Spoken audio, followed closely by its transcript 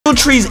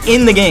trees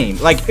in the game.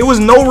 Like, it was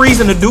no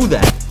reason to do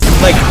that.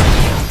 Like,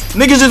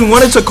 niggas just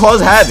wanted to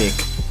cause havoc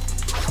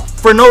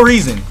for no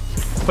reason.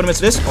 Put him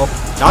into this. Oh,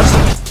 dodge.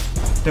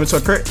 Put him into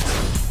a crit.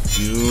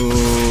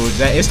 Dude,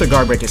 that insta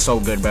guard break is so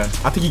good, bro.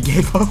 I think he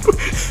gave up.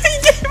 He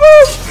gave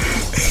up.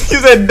 He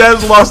said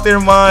devs lost their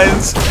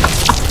minds.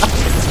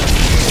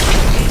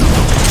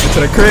 Into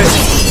the crit.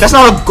 That's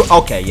not a...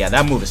 Okay, yeah,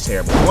 that move is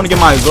terrible. I want to get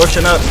my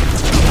exhaustion up.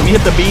 Let me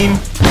hit the beam.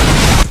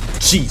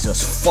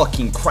 Jesus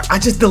fucking Christ. I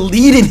just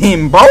deleted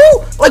him, bro.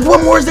 Like,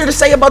 what more is there to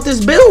say about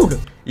this build?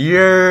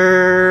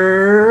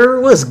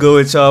 What's good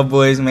with y'all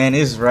boys, man?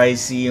 It's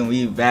Ricey and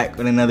we back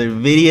with another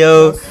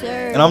video.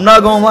 Yes, and I'm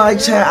not gonna lie,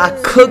 chat, I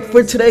cooked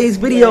for today's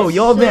video.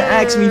 Y'all been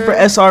asking me for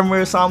SR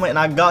Murasama, and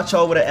I got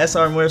y'all with an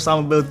SR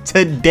Murasama build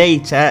today,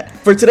 chat.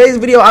 For today's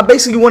video, I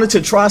basically wanted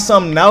to try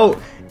something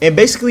out. And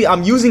basically,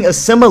 I'm using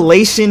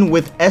assimilation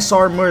with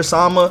SR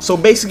Murasama. So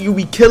basically,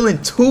 we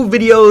killing 2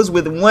 videos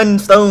with 1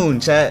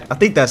 stone, chat. I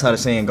think that's how the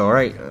saying go,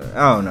 right?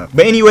 I don't know.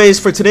 But anyways,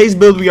 for today's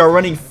build, we are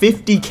running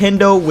 50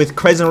 Kendo with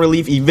Crescent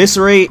Relief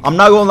Eviscerate. I'm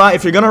not gonna lie,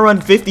 if you're gonna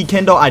run 50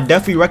 Kendo, I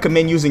definitely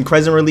recommend using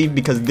Crescent Relief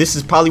because this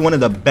is probably one of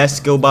the best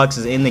skill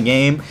boxes in the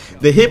game.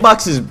 The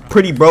hitbox is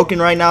pretty broken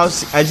right now,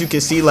 as you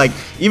can see. Like,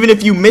 even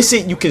if you miss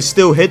it, you can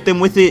still hit them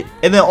with it.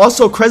 And then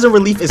also, Crescent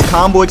Relief is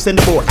combo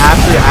extendable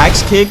after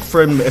Axe Kick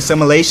from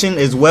assimilation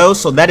as well,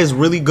 so that is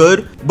really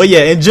good. But yeah,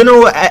 in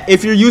general,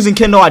 if you're using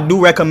Kendo, I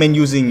do recommend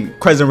using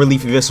Crescent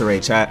Relief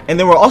Eviscerate, chat. And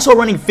then we're also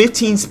running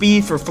 15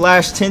 speed for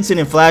Flash Tinted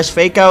and Flash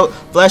Fake Out.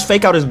 Flash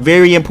Fake Out is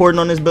very important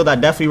on this build. I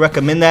definitely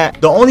recommend that.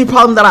 The only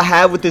problem that I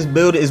have with this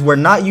build is we're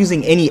not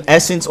using any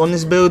essence on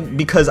this build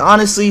because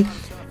honestly,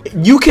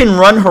 you can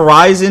run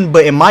Horizon,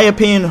 but in my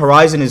opinion,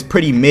 Horizon is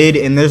pretty mid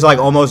and there's like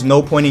almost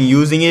no point in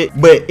using it.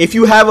 But if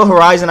you have a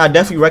Horizon, I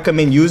definitely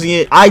recommend using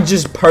it. I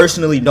just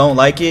personally don't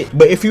like it.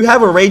 But if you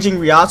have a Raging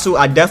Ryatsu,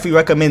 I definitely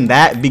recommend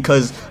that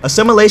because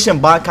Assimilation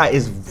Bankai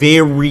is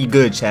very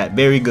good, chat.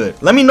 Very good.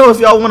 Let me know if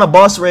y'all want a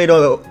boss raid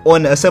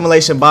on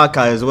Assimilation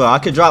Bankai as well. I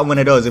could drop one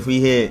of those if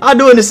we hit. I'll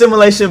do an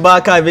Assimilation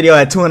Bankai video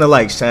at 200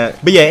 likes, chat.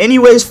 But yeah,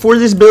 anyways, for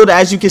this build,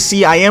 as you can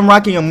see, I am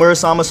rocking a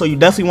Murasama, so you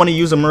definitely want to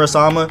use a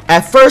Murasama.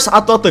 At first, I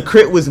thought the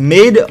crit was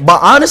mid, but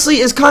honestly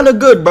it's kind of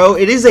good, bro.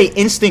 It is a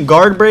instant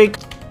guard break.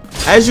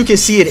 As you can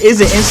see, it is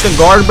an instant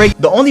guard break.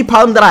 The only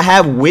problem that I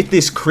have with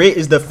this crit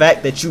is the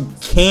fact that you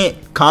can't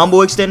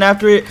combo extend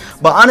after it,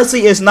 but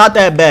honestly it's not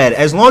that bad.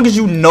 As long as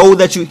you know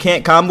that you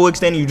can't combo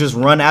extend, you just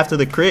run after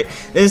the crit,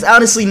 then it's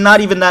honestly not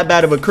even that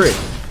bad of a crit.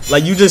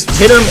 Like, you just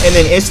hit him and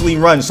then instantly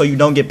run so you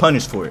don't get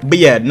punished for it. But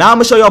yeah, now I'm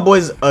gonna show y'all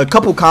boys a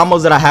couple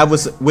combos that I have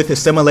with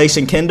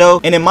Assimilation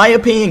Kendo. And in my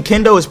opinion,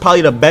 Kendo is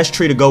probably the best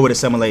tree to go with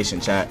Assimilation,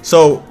 chat.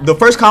 So the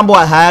first combo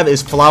I have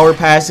is Flower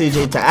Passage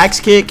into Axe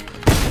Kick.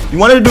 You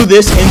want to do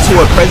this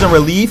into a Crescent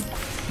Relief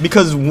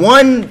because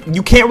one,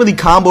 you can't really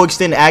combo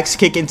extend Axe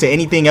Kick into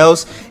anything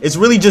else. It's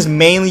really just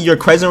mainly your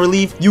Crescent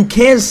Relief. You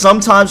can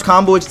sometimes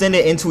combo extend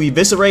it into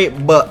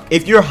Eviscerate, but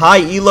if you're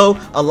high elo,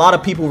 a lot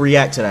of people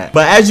react to that.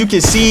 But as you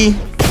can see,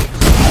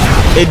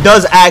 it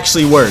does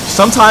actually work.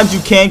 Sometimes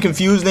you can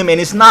confuse them and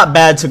it's not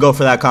bad to go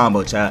for that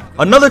combo, chat.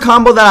 Another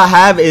combo that I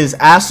have is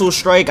Acid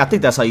Strike. I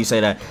think that's how you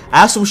say that.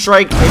 Acid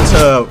Strike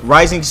into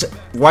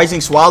Rising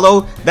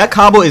Swallow. That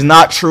combo is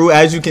not true,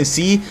 as you can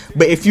see,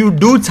 but if you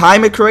do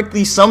time it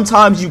correctly,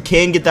 sometimes you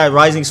can get that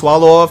Rising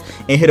Swallow off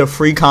and hit a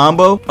free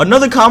combo.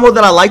 Another combo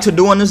that I like to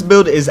do on this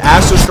build is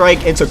Acid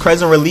Strike into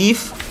Crescent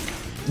Relief.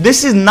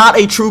 This is not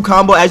a true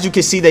combo. As you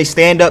can see, they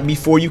stand up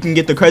before you can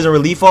get the Crescent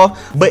Relief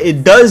off, but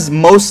it does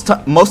most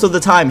of the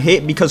time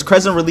hit because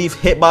Crescent Relief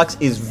hitbox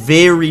is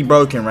very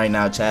broken right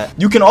now, chat.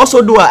 You can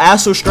also do an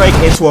Acid Strike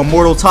into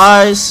Immortal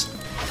Ties,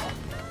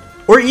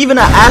 or even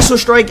an Acid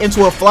Strike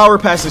into a Flower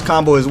Passage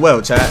combo as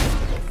well, chat.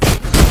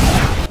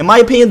 In my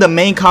opinion, the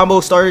main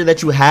combo starter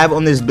that you have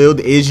on this build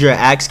is your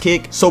Axe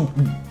Kick, so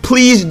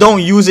please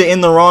don't use it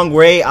in the wrong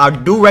way. I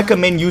do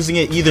recommend using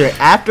it either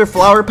after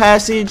Flower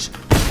Passage,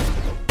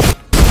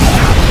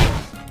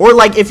 or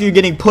like if you're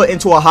getting put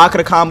into a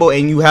Hakata combo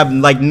and you have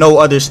like no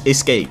other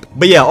escape.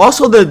 But yeah,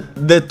 also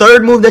the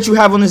third move that you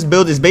have on this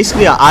build is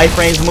basically an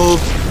iframes move.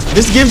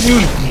 This gives you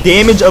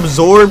damage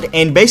absorbed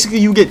and basically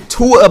you get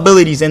 2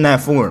 abilities in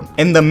that form.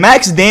 And the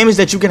max damage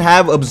that you can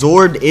have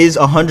absorbed is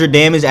 100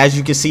 damage, as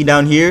you can see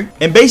down here.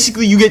 And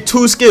basically you get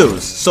 2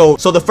 skills. So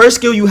the first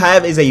skill you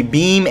have is a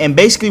beam, and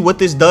basically what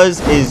this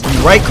does is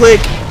you right click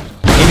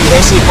and you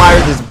instantly fire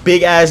this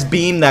big ass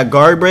beam that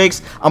guard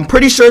breaks. I'm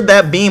pretty sure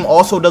that beam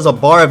also does a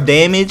bar of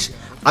damage.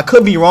 I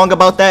could be wrong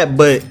about that,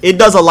 but it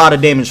does a lot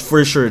of damage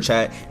for sure,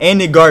 chat. And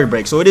it guard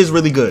breaks, so it is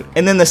really good.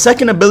 And then the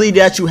second ability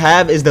that you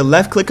have is the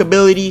left click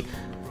ability.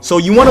 So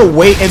you want to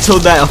wait until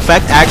that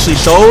effect actually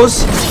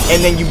shows,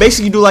 and then you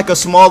basically do like a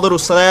small little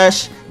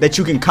slash that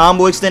you can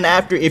combo extend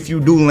after if you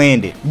do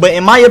land it. But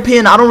in my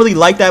opinion, I don't really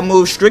like that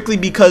move, strictly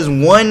because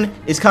one,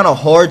 it's kind of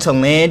hard to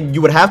land.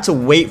 You would have to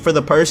wait for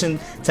the person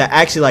to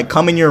actually like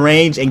come in your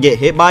range and get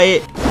hit by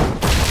it.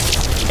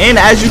 And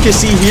as you can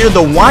see here,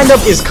 the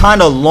windup is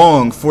kind of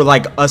long for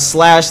like a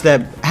slash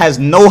that has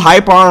no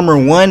hyper armor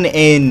 1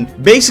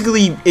 and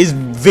basically is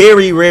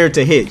very rare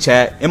to hit,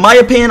 chat. In my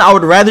opinion, I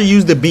would rather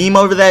use the beam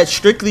over that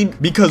strictly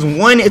because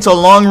 1, it's a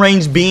long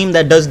range beam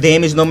that does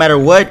damage no matter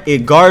what.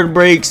 It guard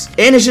breaks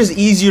and it's just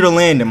easier to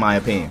land in my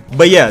opinion.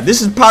 But yeah,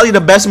 this is probably the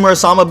best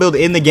Murasama build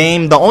in the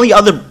game. The only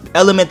other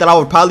element that I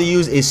would probably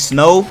use is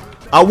snow.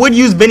 I would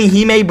use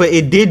Benihime, but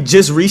it did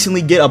just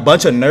recently get a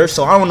bunch of nerfs,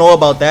 so I don't know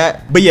about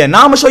that. But yeah,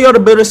 now I'm gonna show y'all the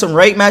build of some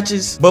ranked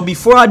matches. But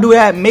before I do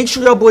that, make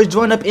sure y'all boys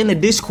join up in the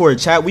Discord,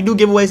 chat. We do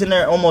giveaways in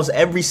there almost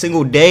every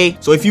single day.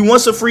 So if you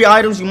want some free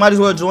items, you might as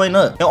well join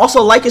up. And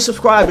also like and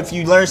subscribe if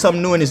you learned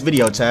something new in this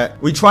video,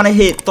 chat. We're trying to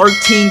hit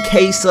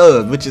 13K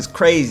subs, which is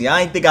crazy.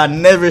 I ain't think I'd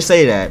never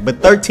say that,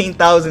 but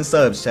 13,000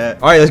 subs,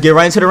 chat. All right, let's get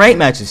right into the ranked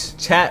matches.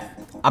 Chat,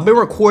 I've been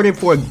recording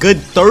for a good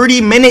 30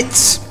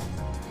 minutes.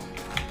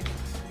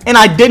 And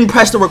I didn't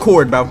press the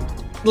record, bro.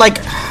 Like,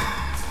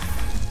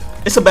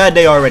 it's a bad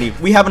day already.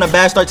 We having a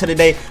bad start to the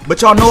day,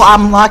 but y'all know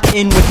I'm locked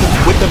in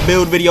with the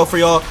build video for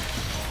y'all.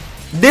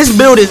 This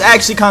build is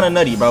actually kind of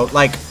nutty, bro.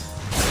 Like,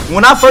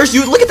 when I first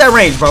used, look at that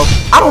range, bro.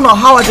 I don't know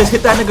how I just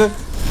hit that nigga,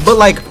 but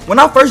like, when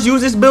I first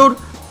used this build,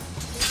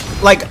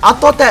 like, I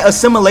thought that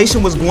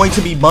assimilation was going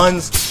to be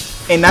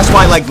buns, and that's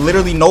why like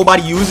literally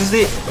nobody uses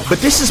it. But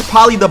this is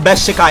probably the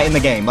best Shikai in the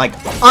game, like,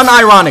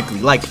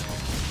 unironically, like,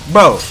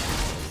 bro.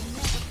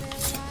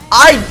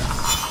 I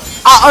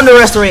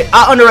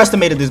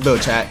underestimated this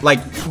build, chat.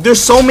 Like, there's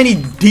so many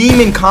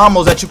demon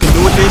combos that you can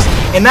do with this,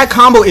 and that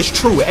combo is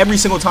true every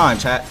single time,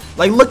 chat.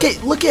 Like, look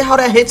at how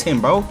that hits him,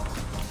 bro.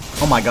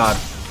 Oh my god.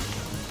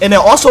 And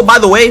then also, by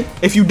the way,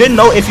 if you didn't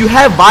know, if you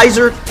have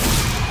visor,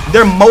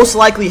 they're most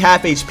likely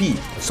half HP.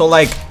 So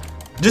like,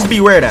 just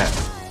beware of that.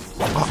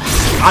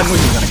 Oh, I knew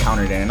he was gonna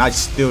counter that, and I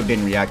still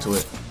didn't react to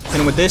it. Hit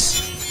him with this,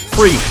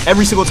 free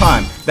every single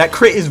time. That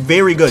crit is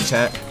very good,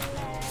 chat.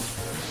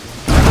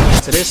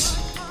 To this,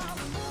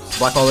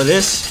 block all of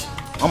this.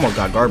 Almost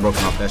got guard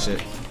broken off that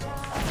shit.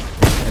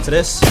 Into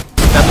this,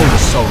 that move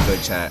is so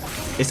good, chat.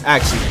 It's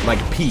actually like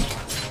peak.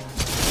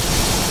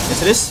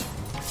 Into this,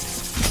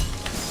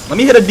 let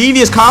me hit a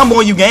devious combo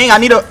on you, gang. I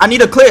need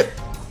a clip.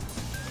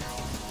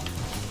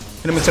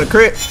 Hit him into the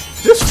crit.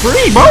 This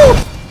free, bro.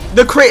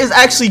 The crit is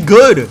actually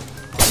good.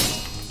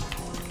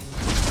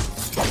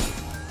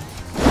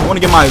 I want to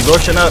get my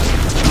absorption up.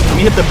 Let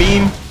me hit the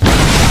beam.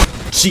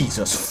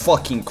 Jesus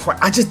fucking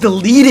Christ. I just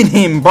deleted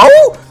him, bro.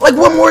 Like,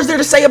 what more is there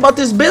to say about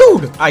this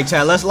build? Alright,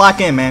 chat, let's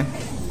lock in, man.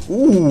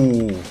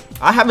 Ooh.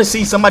 I haven't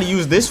seen somebody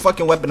use this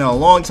fucking weapon in a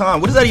long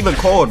time. What is that even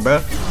called, bro?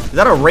 Is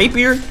that a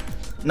rapier?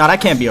 Nah,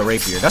 that can't be a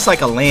rapier. That's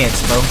like a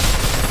lance, bro.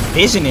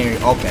 Visionary.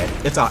 Okay.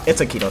 It's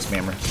a keto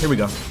spammer. Here we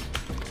go.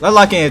 Let's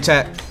lock in,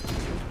 chat.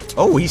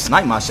 Oh, he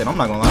sniped my shit. I'm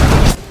not gonna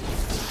lie.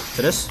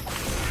 To this.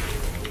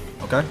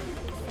 Okay.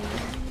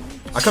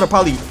 I could have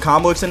probably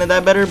combo extended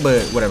that better,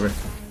 but whatever.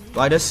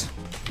 Like this.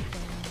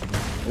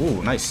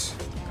 Ooh, nice.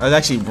 That was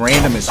actually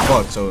random as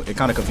fuck, so it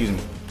kind of confused me.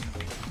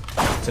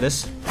 To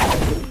this.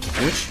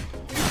 Switch.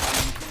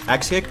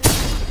 Axe kick.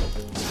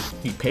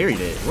 He parried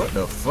it. What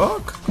the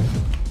fuck?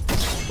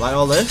 Like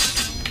all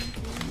this.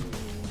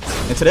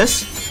 Into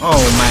this.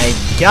 Oh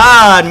my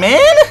god, man.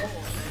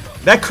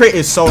 That crit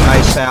is so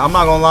nice, chat. I'm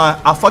not gonna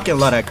lie. I fucking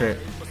love that crit.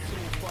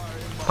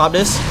 Pop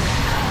this.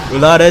 We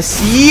love to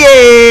see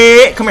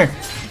it. Come here.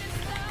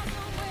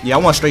 Yeah, I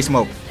want straight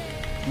smoke.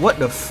 What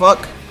the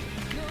fuck?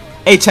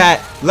 Hey,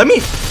 chat. Let me.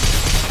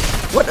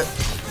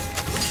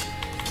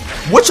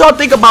 What y'all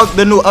think about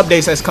the new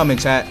updates that's coming,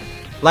 chat?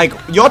 Like,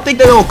 y'all think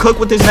they're gonna cook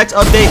with this next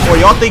update, or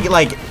y'all think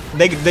like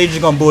they just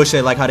gonna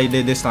bullshit like how they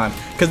did this time?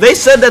 Cause they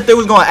said that they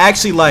was gonna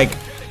actually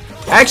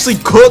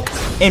cook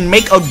and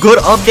make a good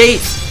update,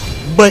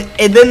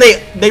 and then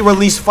they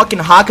released fucking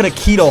Hakata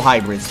keto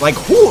hybrids. Like,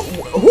 who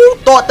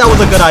thought that was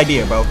a good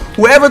idea, bro?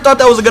 Whoever thought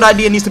that was a good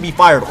idea needs to be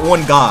fired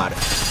on God.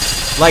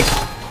 Like,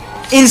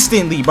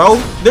 instantly, bro.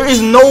 There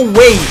is no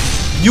way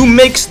you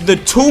mix the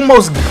two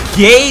most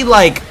gay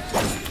like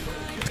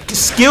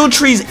skill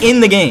trees in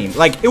the game.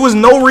 Like, it was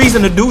no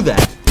reason to do that.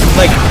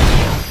 Like,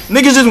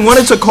 niggas just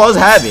wanted to cause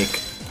havoc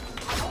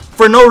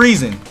for no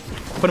reason.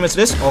 Put him into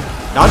this. Oh,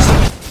 dodge.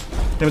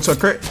 Put him into a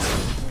crit.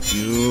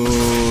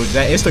 Dude,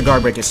 that insta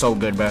guard break is so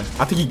good, bro.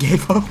 I think he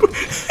gave up.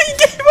 He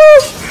gave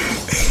up.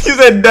 He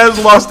said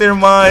devs lost their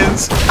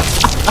minds.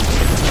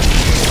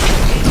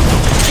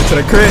 Into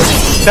the crit.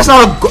 That's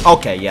not a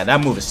okay, yeah, that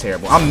move is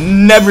terrible.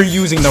 I'm never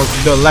using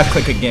the left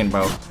click again,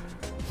 bro.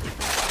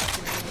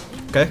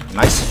 Okay,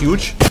 nice,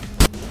 huge.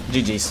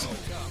 GG's.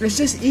 It's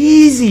just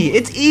easy.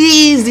 It's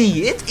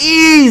easy. It's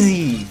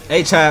easy.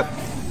 Hey, chap,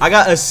 I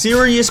got a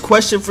serious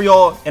question for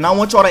y'all, and I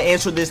want y'all to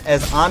answer this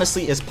as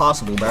honestly as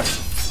possible, bro.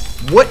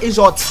 What is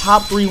your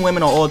top 3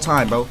 women of all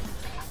time, bro?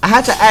 I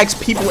had to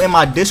ask people in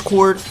my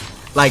Discord,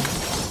 like,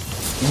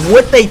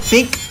 what they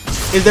think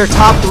is their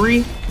top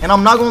 3. And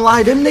I'm not gonna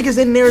lie, them niggas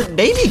in there,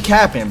 they be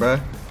capping, bro.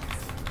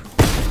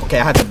 Okay,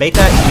 I had to bait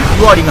that.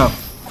 You already know.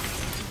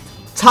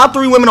 Top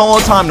 3 women of all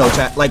time, though,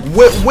 chat. Like,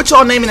 what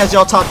y'all naming as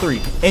y'all top 3?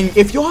 And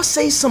if y'all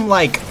say some,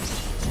 like,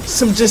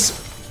 some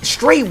just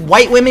straight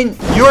white women,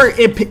 your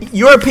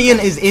opinion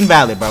is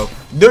invalid, bro.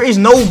 There is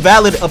no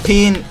valid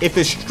opinion if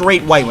it's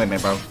straight white women,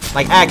 bro.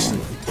 Like,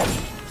 actually.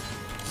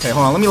 Okay,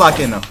 hold on. Let me lock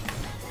in, though.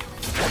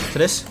 To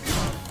this.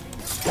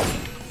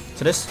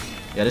 To this.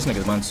 Yeah, this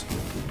nigga's buns.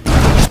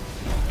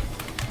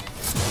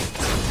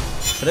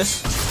 To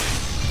this.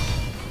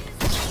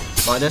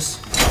 Like this.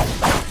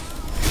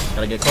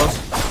 Gotta get close.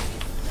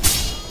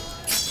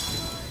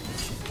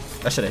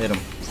 That should have hit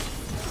him.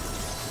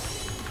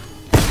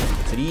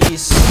 To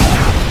these.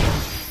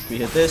 We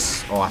hit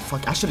this. Oh, I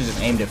should have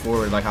just aimed it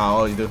forward like how I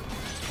always do.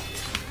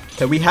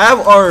 Okay, we have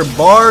our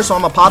bar, so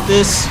I'm gonna pop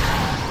this.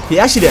 He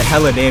actually did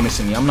hella damage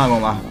to me. I'm not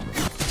gonna lie.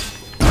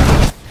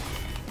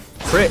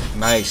 Crit.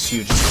 Nice.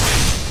 Huge.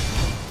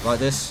 Like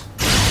this.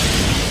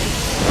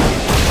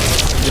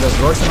 Get us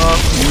Dorson off.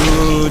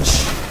 Huge.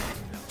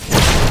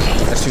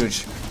 That's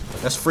huge.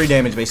 That's free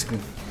damage, basically.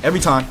 Every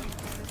time.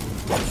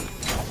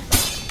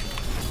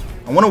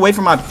 I want to wait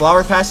for my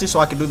flower passage so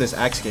I can do this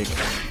axe kick.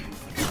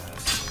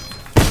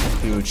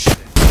 Huge.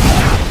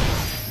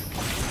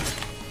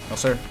 No,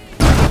 sir.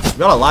 You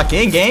gotta lock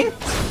in, gang.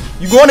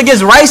 You going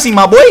against Ricey,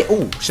 my boy?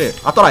 Oh, shit.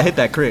 I thought I hit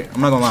that crit.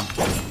 I'm not gonna lie.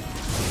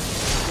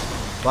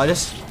 Like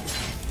this.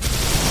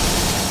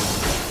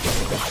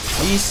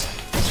 These.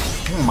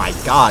 Oh my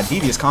god.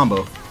 Devious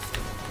combo.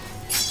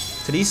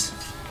 To these.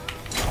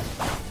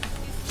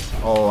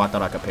 Oh, I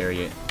thought I could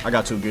parry it. I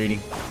got too greedy.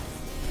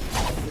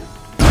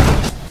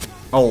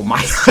 Oh my,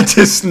 I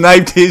just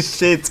sniped his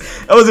shit.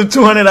 That was a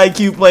 200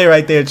 IQ play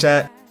right there,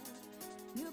 chat.